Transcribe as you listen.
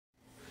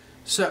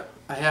So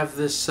I have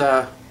this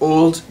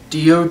old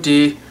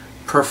DOD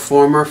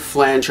Performer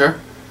flanger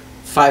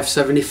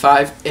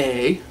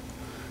 575A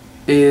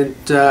and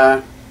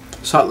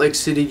Salt Lake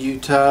City,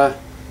 Utah.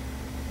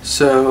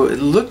 So it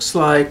looks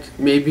like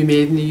maybe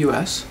made in the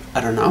US, I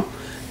don't know,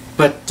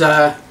 but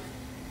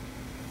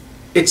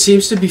it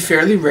seems to be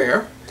fairly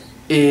rare,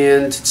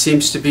 and it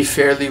seems to be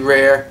fairly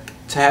rare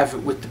to have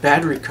it with the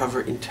battery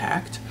cover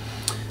intact.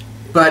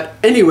 But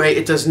anyway,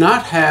 it does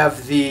not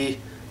have the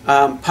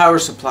power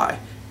supply,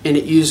 and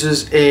it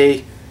uses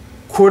a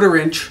 1/4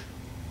 inch,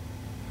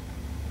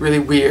 really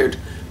weird,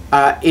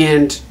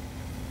 and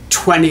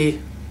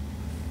 20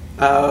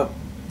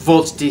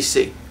 volts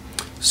DC.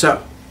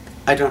 So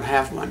I don't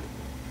have one,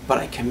 but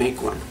I can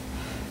make one.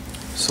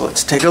 So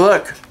let's take a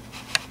look.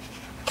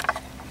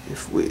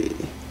 If we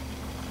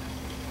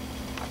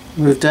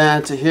move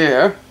down to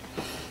here,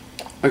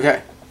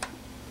 okay.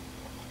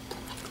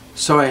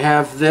 So I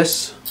have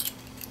this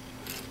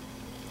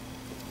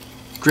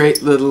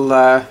great little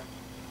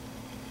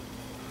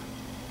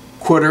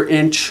 1/4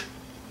 inch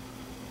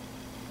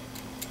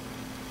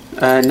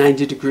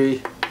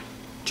 90-degree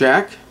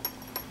jack,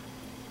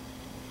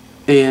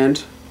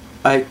 and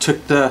I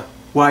took the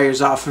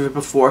wires off of it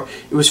before.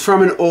 It was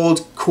from an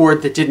old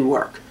cord that didn't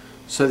work,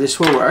 so this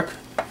will work.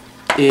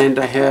 And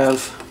I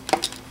have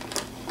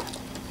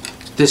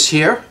this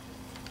here,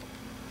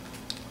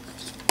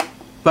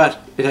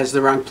 but it has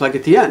the wrong plug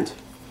at the end.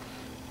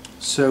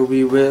 So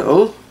we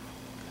will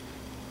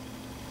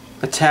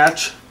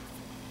attach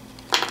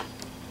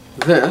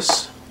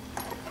this,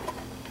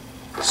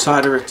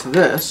 solder it to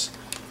this,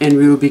 and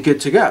we will be good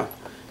to go.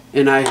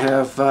 And I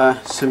have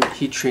some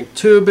heat shrink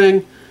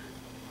tubing,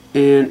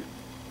 and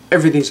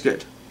everything's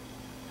good.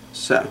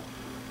 So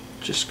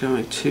just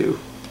going to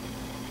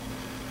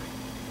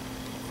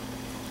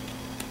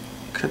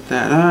cut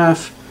that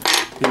off.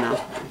 You know,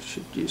 I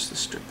should use the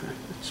stripper.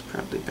 It's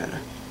probably better.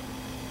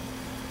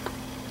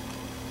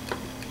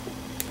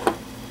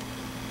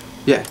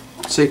 Yeah,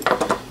 see,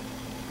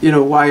 you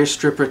know, wire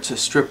stripper to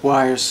strip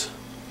wires,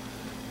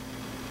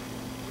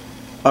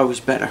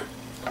 always better.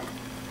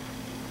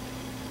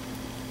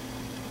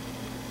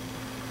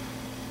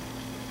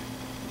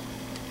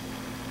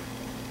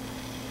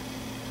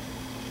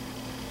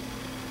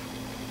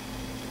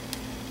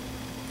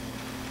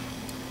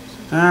 So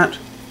that,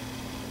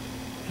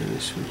 and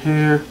this one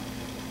here.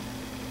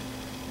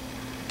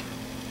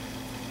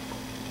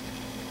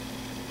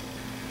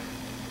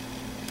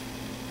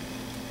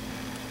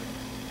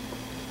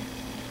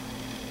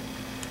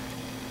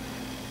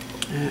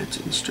 It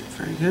didn't strip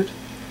very good.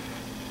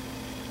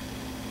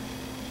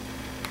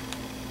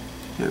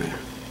 There we are.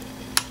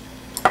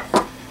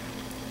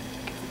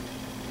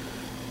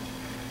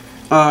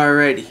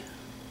 Alrighty.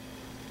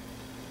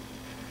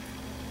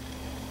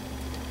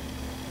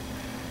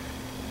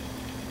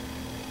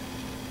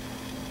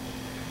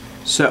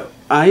 So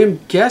I am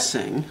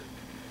guessing,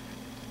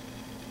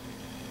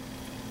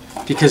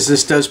 because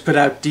this does put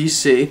out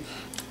DC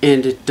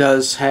and it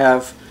does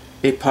have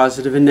a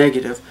positive and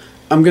negative,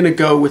 I'm going to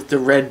go with the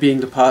red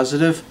being the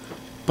positive,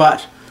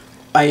 but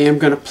I am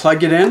going to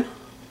plug it in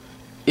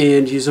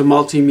and use a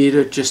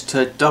multimeter just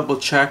to double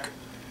check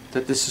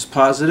that this is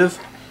positive.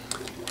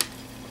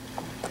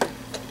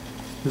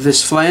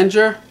 This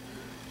flanger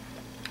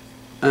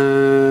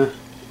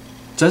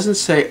doesn't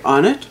say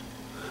on it,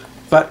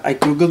 but I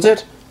googled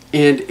it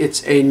and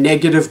it's a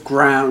negative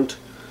ground.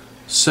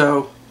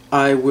 So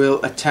I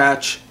will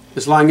attach,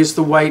 as long as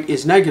the white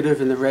is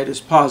negative and the red is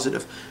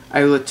positive,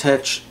 I will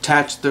attach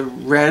the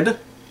red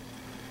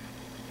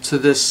to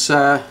this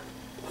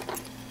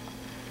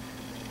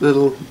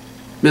little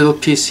middle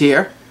piece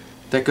here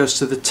that goes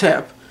to the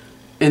tip,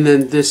 and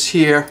then this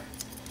here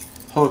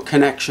whole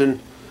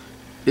connection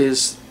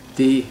is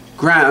the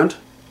ground,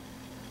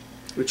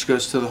 which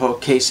goes to the whole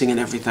casing and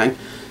everything.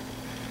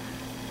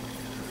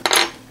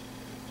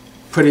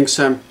 Putting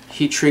some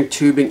heat shrink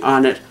tubing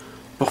on it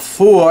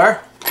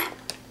before,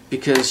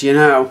 because you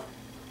know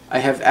I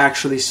have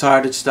actually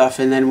soldered stuff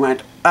and then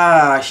went,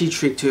 heat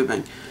shrink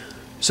tubing.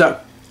 So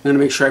I'm going to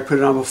make sure I put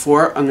it on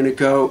before. I'm going to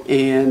go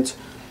and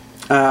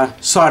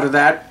solder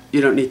that.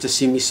 You don't need to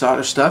see me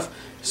solder stuff.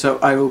 So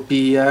I will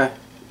be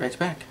right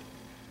back.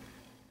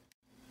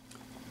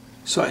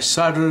 So I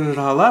soldered it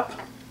all up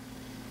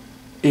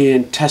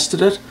and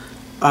tested it.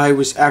 I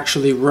was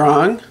actually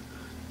wrong.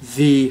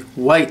 The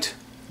white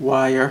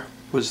wire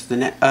was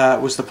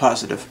the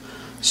positive.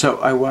 So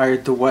I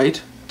wired the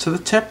white to the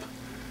tip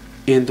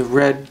and the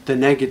red, the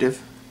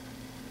negative,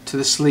 to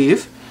the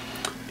sleeve.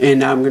 And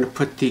now I'm going to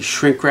put the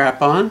shrink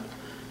wrap on.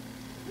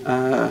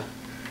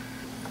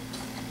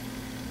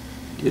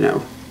 You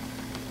know,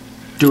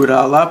 do it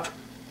all up,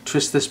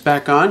 twist this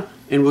back on,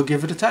 and we'll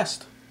give it a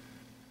test.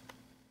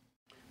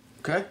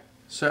 Okay,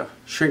 so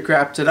shrink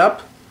wrapped it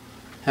up,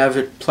 have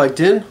it plugged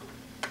in.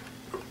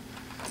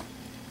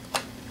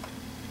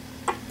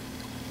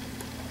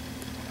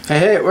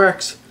 Hey, it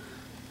works.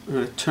 I'm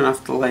going to turn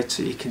off the light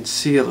so you can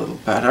see a little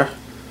better.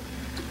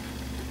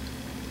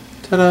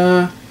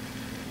 Ta-da!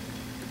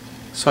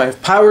 So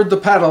I've powered the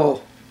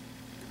pedal.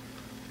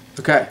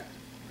 Okay,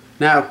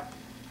 Now,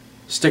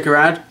 stick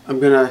around. I'm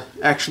gonna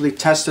actually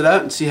test it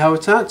out and see how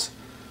it sounds.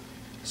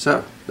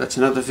 So that's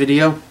another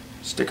video.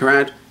 Stick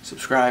around,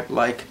 subscribe,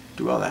 like,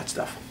 do all that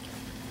stuff.